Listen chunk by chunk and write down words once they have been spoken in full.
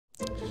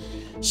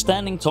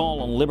Standing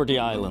tall on Liberty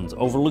Island,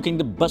 overlooking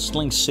the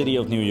bustling city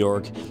of New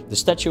York, the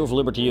Statue of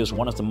Liberty is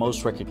one of the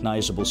most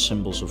recognizable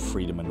symbols of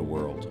freedom in the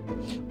world.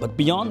 But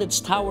beyond its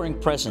towering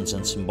presence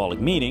and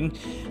symbolic meaning,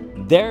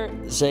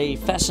 there's a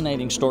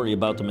fascinating story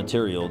about the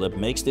material that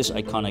makes this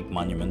iconic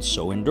monument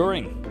so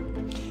enduring.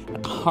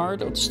 At the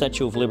heart of the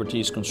Statue of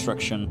Liberty's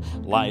construction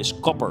lies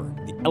copper,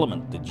 the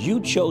element that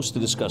you chose to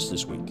discuss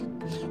this week.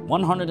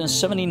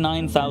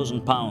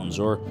 179,000 pounds,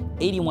 or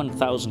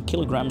 81,000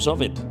 kilograms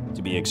of it,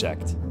 to be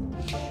exact.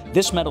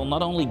 This metal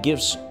not only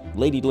gives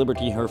Lady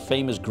Liberty her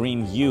famous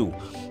green hue,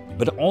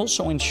 but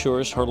also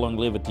ensures her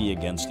longevity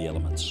against the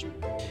elements.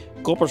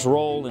 Copper's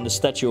role in the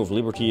Statue of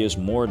Liberty is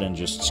more than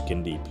just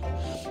skin deep.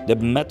 The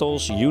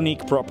metal's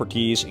unique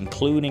properties,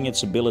 including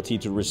its ability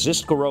to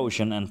resist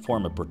corrosion and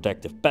form a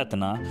protective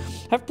patina,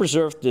 have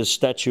preserved the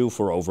statue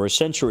for over a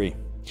century.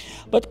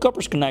 But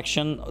copper's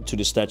connection to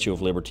the Statue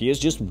of Liberty is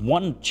just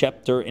one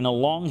chapter in a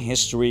long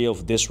history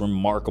of this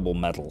remarkable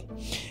metal.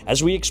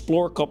 As we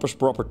explore copper's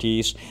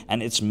properties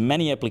and its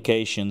many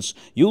applications,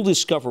 you'll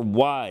discover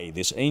why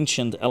this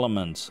ancient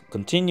element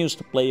continues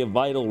to play a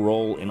vital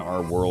role in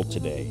our world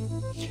today,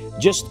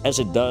 just as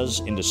it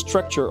does in the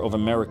structure of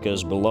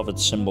America's beloved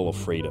symbol of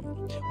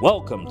freedom.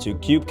 Welcome to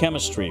Cube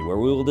Chemistry, where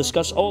we will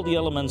discuss all the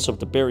elements of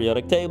the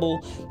periodic table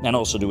and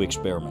also do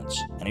experiments.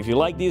 And if you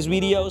like these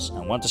videos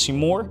and want to see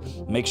more,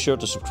 make sure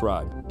to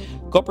subscribe.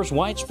 Copper's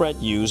widespread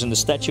use in the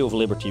Statue of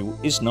Liberty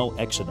is no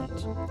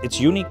accident. Its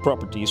unique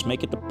properties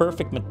make it the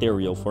perfect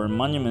material for a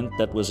monument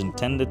that was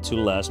intended to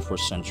last for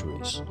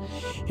centuries.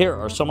 Here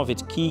are some of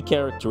its key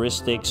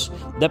characteristics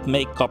that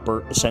make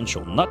copper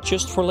essential, not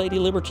just for Lady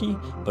Liberty,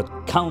 but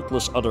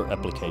countless other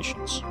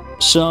applications.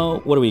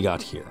 So, what do we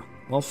got here?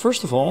 Well,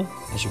 first of all,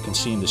 as you can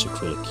see in this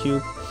acrylic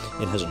cube,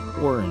 it has an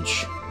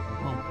orange,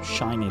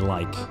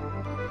 shiny-like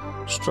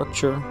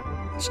structure.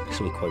 It's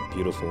actually quite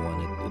beautiful,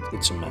 and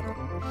it's a metal.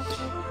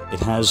 It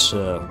has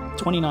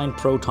 29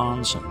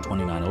 protons and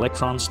 29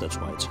 electrons. That's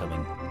why it's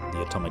having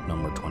the atomic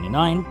number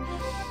 29.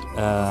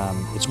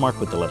 It's marked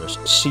with the letters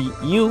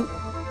Cu,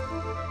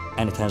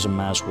 and it has a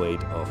mass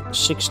weight of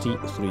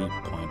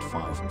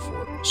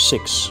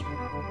 63.546.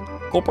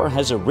 Copper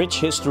has a rich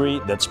history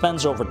that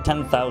spans over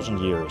 10,000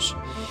 years.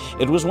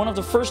 It was one of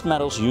the first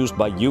metals used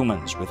by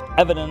humans, with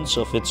evidence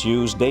of its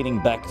use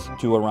dating back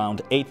to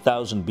around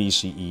 8000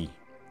 BCE.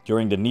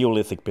 During the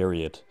Neolithic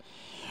period.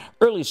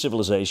 Early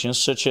civilizations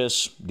such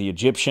as the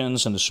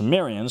Egyptians and the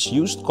Sumerians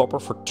used copper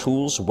for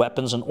tools,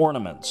 weapons and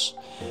ornaments.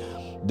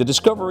 The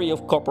discovery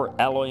of copper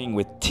alloying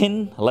with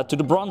tin led to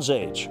the Bronze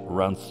Age,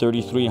 around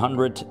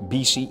 3300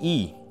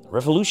 BCE,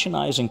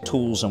 revolutionizing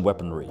tools and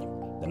weaponry.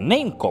 The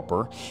name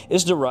copper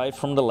is derived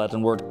from the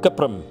Latin word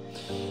cuprum,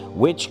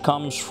 which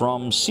comes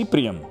from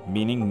Cyprium,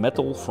 meaning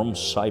metal from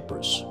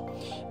Cyprus,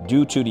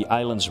 due to the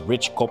island's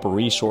rich copper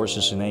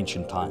resources in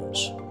ancient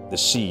times. The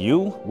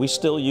Cu we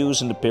still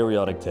use in the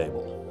periodic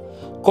table.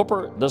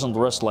 Copper doesn't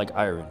rust like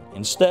iron.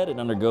 Instead, it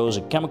undergoes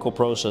a chemical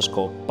process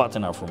called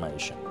patina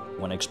formation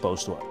when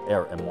exposed to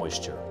air and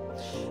moisture.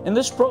 In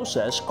this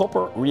process,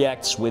 copper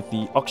reacts with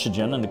the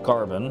oxygen and the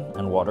carbon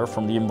and water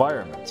from the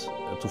environment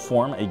to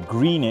form a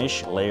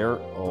greenish layer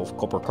of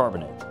copper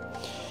carbonate.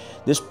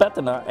 This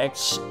patina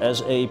acts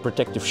as a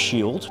protective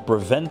shield,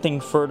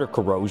 preventing further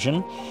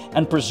corrosion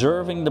and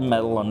preserving the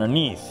metal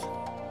underneath.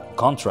 In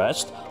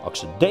contrast,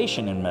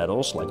 oxidation in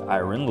metals like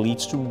iron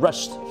leads to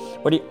rust,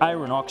 where the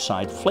iron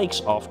oxide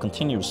flakes off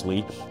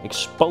continuously,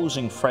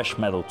 exposing fresh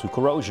metal to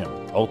corrosion,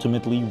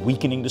 ultimately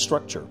weakening the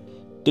structure.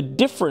 The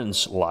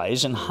difference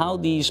lies in how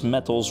these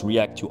metals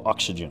react to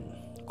oxygen.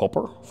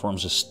 Copper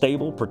forms a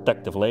stable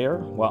protective layer,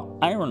 while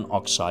iron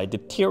oxide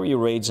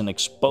deteriorates and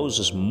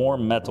exposes more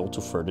metal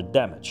to further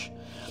damage.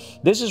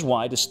 This is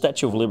why the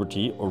Statue of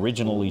Liberty,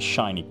 originally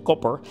shiny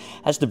copper,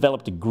 has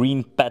developed a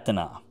green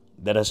patina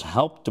that has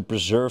helped to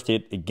preserve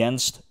it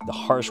against the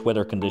harsh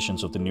weather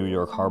conditions of the New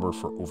York harbor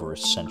for over a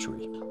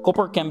century.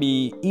 Copper can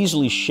be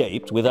easily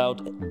shaped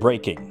without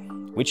breaking,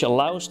 which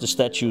allows the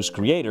statue's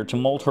creator to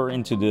mold her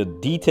into the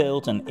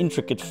detailed and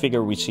intricate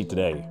figure we see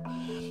today.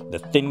 The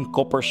thin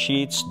copper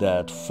sheets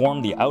that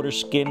form the outer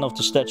skin of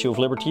the Statue of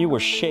Liberty were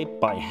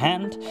shaped by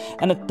hand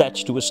and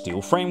attached to a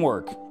steel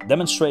framework,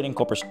 demonstrating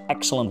copper's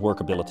excellent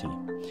workability.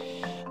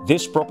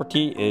 This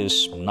property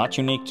is not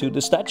unique to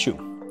the statue.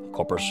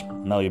 Copper's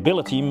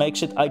malleability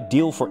makes it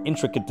ideal for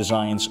intricate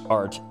designs,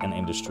 art and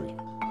industry.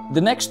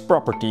 The next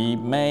property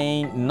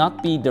may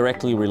not be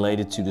directly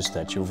related to the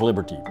Statue of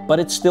Liberty, but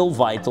it's still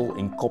vital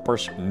in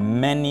copper's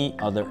many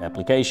other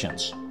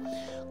applications.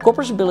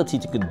 Copper's ability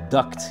to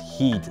conduct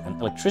heat and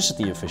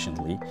electricity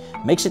efficiently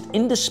makes it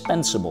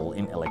indispensable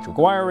in electric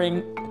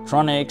wiring,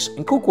 electronics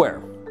and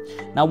cookware.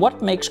 Now, what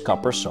makes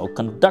copper so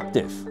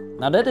conductive?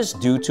 Now, that is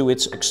due to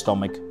its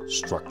atomic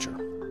structure.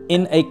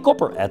 In a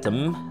copper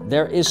atom,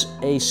 there is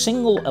a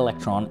single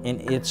electron in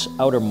its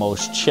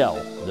outermost shell,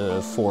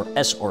 the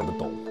 4s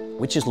orbital,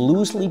 which is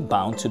loosely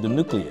bound to the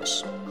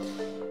nucleus.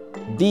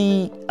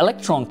 The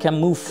electron can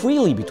move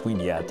freely between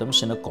the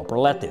atoms in a copper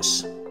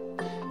lattice,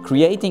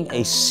 creating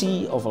a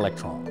sea of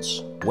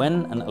electrons.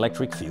 When an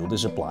electric field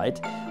is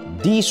applied,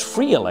 These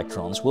free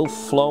electrons will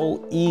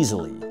flow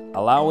easily,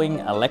 allowing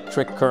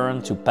electric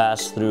current to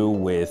pass through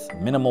with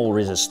minimal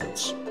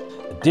resistance.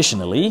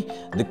 Additionally,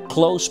 the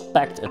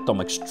close-packed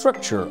atomic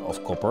structure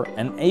of copper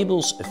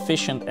enables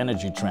efficient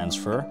energy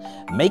transfer,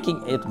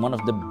 making it one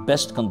of the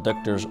best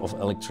conductors of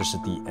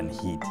electricity and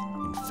heat.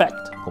 In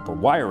fact, copper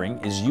wiring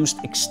is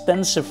used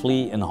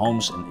extensively in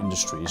homes and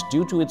industries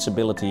due to its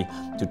ability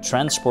to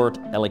transport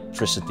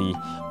electricity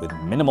with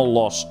minimal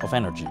loss of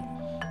energy.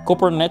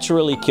 Copper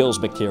naturally kills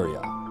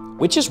bacteria,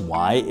 which is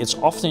why it's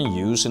often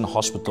used in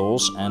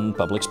hospitals and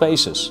public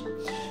spaces.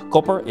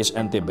 Copper is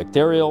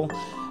antibacterial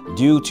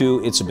due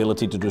to its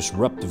ability to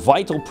disrupt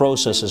vital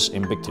processes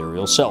in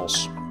bacterial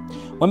cells.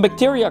 When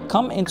bacteria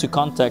come into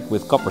contact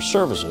with copper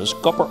surfaces,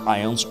 copper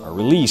ions are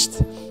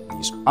released.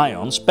 These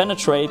ions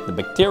penetrate the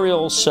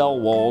bacterial cell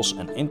walls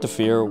and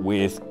interfere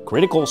with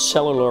critical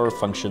cellular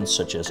functions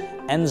such as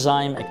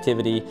enzyme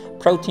activity,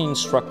 protein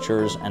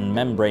structures, and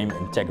membrane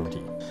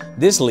integrity.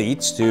 This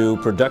leads to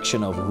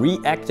production of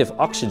reactive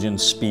oxygen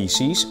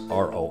species,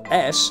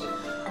 ROS,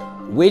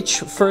 which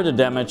further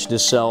damage the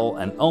cell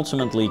and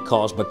ultimately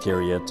cause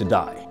bacteria to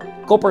die.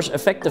 Copper's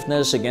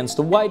effectiveness against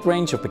a wide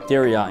range of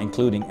bacteria,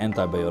 including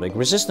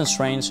antibiotic-resistant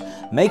strains,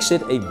 makes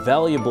it a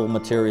valuable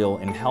material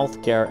in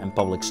healthcare and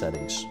public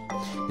settings.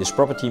 This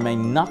property may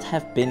not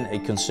have been a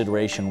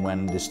consideration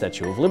when the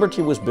Statue of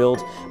Liberty was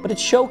built, but it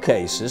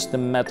showcases the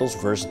metal's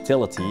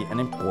versatility and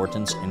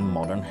importance in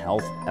modern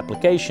health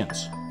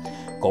applications.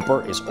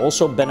 Copper is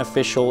also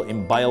beneficial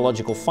in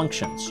biological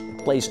functions. It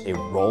plays a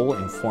role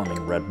in forming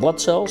red blood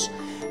cells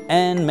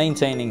and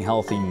maintaining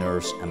healthy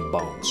nerves and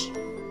bones.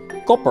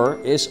 Copper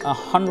is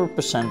 100%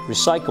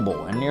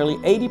 recyclable, and nearly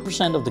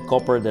 80% of the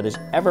copper that is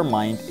ever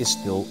mined is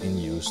still in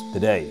use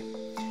today.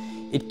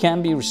 It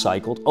can be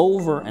recycled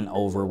over and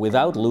over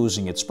without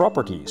losing its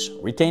properties,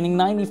 retaining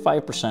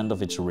 95%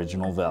 of its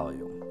original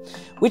value,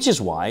 which is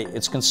why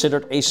it's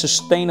considered a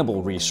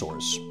sustainable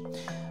resource.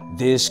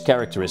 This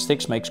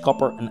characteristic makes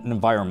copper an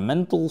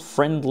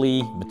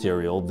environmental-friendly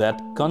material that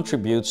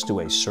contributes to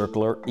a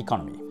circular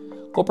economy.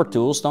 Copper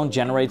tools don't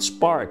generate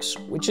sparks,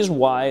 which is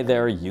why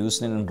they're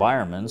used in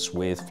environments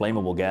with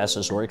flammable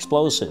gases or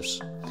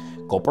explosives.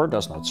 Copper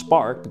does not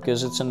spark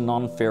because it's a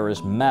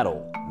non-ferrous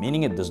metal,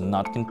 meaning it does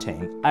not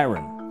contain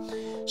iron.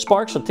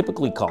 Sparks are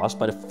typically caused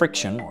by the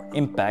friction or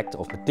impact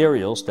of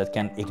materials that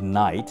can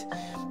ignite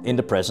in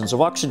the presence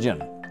of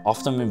oxygen,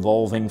 often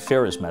involving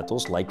ferrous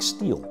metals like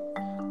steel.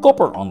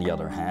 Copper, on the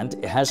other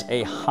hand, has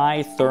a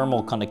high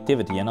thermal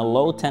conductivity and a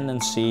low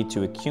tendency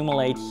to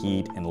accumulate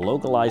heat in a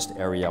localized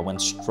area when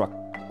struck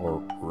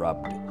or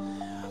rubbed.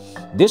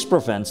 This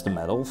prevents the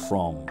metal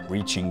from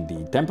reaching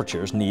the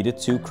temperatures needed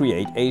to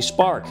create a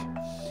spark,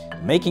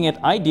 making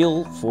it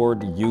ideal for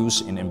the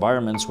use in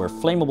environments where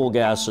flammable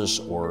gases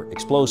or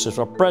explosives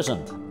are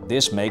present.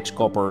 This makes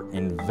copper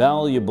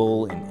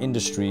invaluable in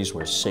industries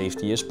where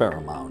safety is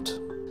paramount.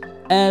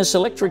 As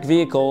electric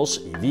vehicles,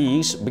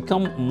 EVs,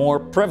 become more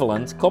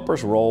prevalent,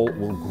 copper's role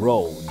will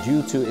grow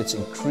due to its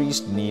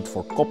increased need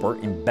for copper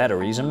in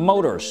batteries and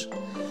motors.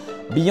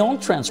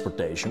 Beyond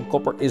transportation,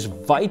 copper is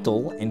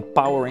vital in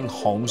powering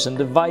homes and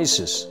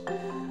devices.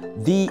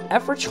 The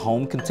average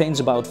home contains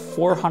about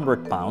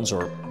 400 pounds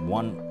or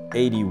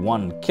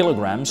 181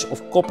 kilograms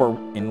of copper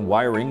in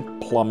wiring,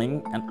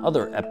 plumbing, and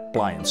other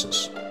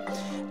appliances.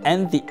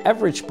 And the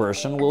average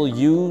person will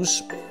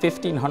use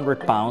 1,500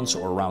 pounds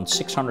or around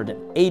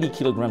 680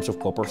 kilograms of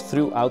copper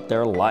throughout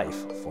their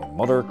life for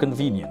modern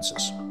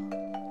conveniences.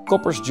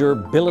 Copper's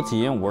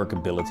durability and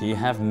workability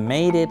have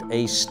made it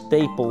a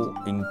staple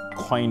in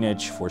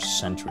coinage for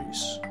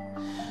centuries.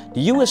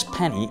 The US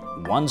penny,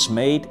 once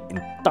made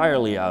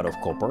entirely out of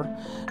copper,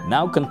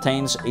 now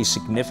contains a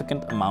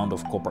significant amount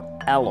of copper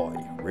alloy,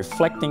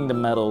 reflecting the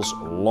metal's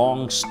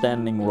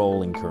long-standing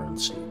role in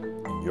currency.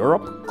 In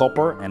Europe,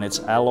 copper and its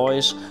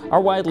alloys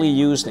are widely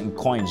used in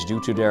coins due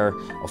to their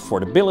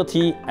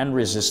affordability and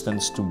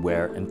resistance to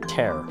wear and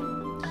tear.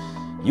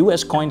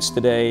 US coins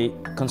today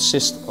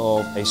consist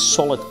of a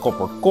solid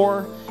copper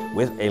core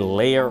with a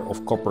layer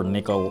of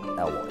copper-nickel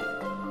alloy.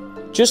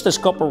 Just as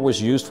copper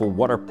was used for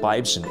water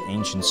pipes in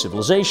ancient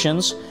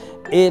civilizations,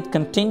 it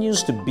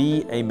continues to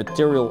be a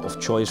material of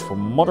choice for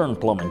modern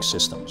plumbing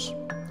systems.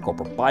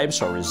 Copper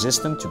pipes are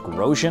resistant to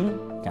corrosion,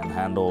 can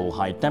handle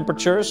high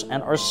temperatures,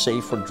 and are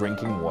safe for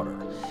drinking water,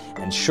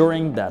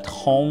 ensuring that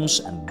homes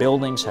and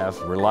buildings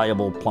have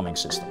reliable plumbing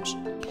systems.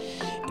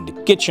 In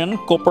the kitchen,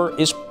 copper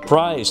is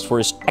prized for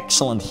its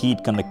excellent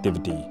heat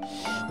conductivity,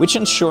 which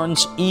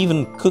ensures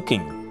even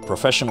cooking.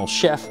 Professional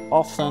chefs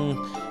often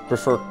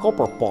prefer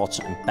copper pots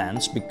and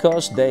pans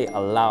because they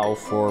allow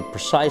for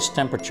precise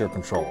temperature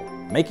control,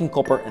 making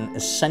copper an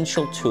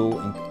essential tool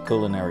in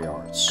culinary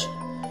arts.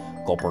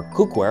 Copper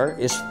cookware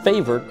is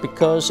favored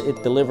because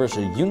it delivers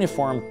a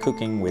uniform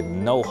cooking with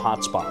no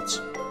hot spots.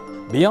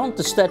 Beyond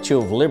the Statue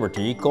of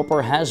Liberty,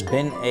 copper has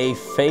been a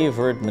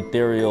favored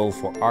material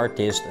for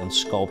artists and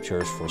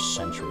sculptors for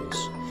centuries.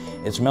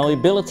 Its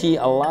malleability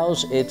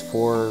allows it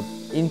for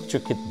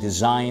intricate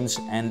designs,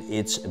 and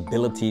its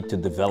ability to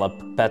develop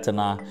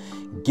patina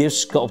gives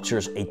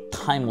sculptures a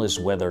timeless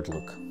weathered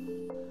look.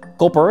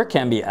 Copper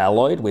can be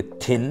alloyed with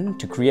tin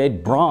to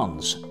create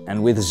bronze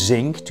and with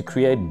zinc to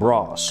create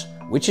brass,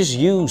 which is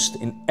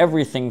used in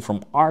everything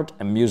from art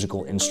and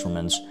musical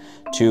instruments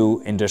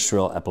to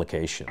industrial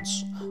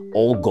applications.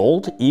 All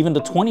gold, even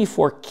the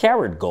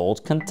 24-karat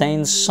gold,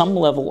 contains some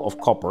level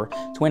of copper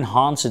to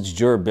enhance its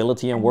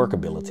durability and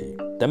workability,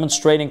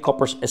 demonstrating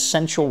copper's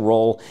essential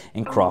role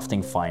in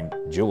crafting fine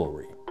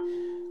jewelry.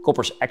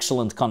 Copper's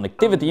excellent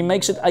conductivity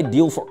makes it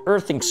ideal for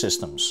earthing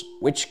systems,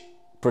 which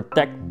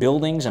protect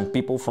buildings and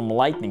people from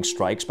lightning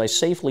strikes by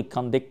safely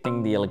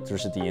conducting the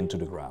electricity into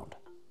the ground.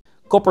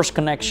 Copper's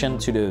connection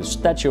to the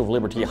Statue of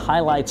Liberty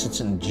highlights its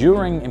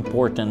enduring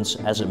importance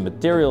as a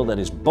material that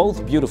is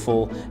both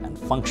beautiful and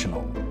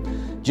functional.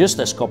 Just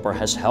as copper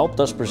has helped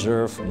us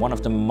preserve one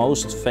of the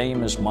most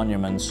famous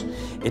monuments,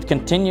 it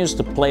continues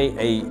to play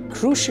a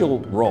crucial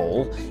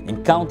role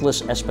in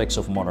countless aspects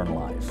of modern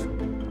life,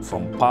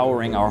 from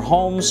powering our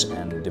homes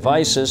and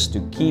devices to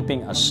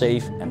keeping us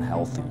safe and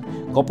healthy.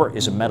 Copper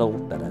is a metal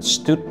that has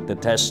stood the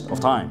test of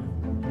time.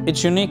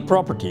 Its unique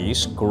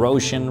properties,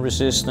 corrosion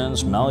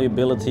resistance,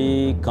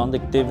 malleability,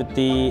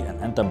 conductivity, and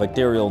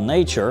antibacterial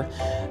nature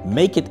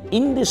make it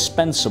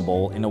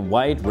indispensable in a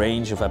wide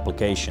range of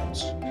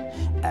applications.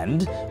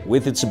 And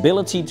with its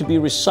ability to be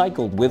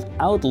recycled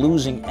without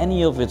losing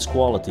any of its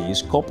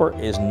qualities, copper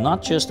is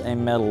not just a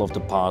metal of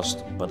the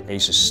past, but a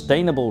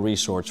sustainable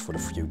resource for the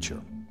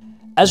future.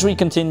 As we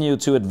continue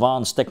to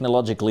advance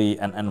technologically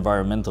and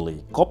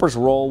environmentally, copper's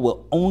role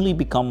will only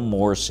become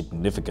more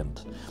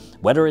significant.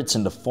 Whether it's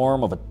in the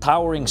form of a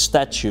towering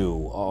statue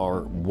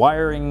or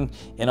wiring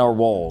in our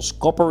walls,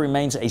 copper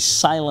remains a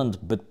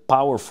silent but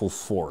powerful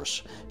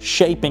force,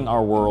 shaping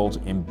our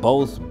world in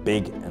both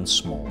big and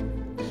small.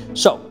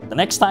 So, the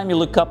next time you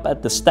look up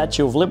at the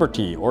Statue of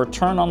Liberty or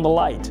turn on the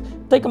light,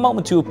 take a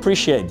moment to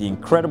appreciate the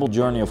incredible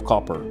journey of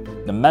copper,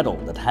 the metal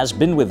that has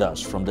been with us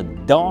from the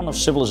dawn of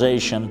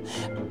civilization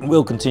and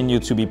will continue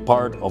to be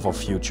part of our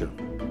future.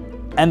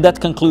 And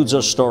that concludes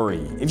our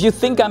story. If you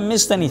think I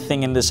missed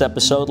anything in this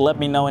episode, let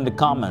me know in the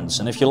comments.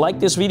 And if you like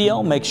this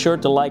video, make sure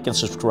to like and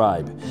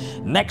subscribe.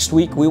 Next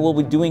week we will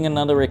be doing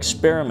another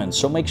experiment,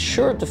 so make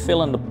sure to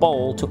fill in the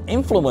poll to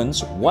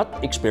influence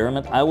what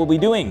experiment I will be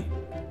doing.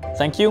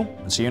 Thank you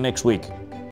and see you next week.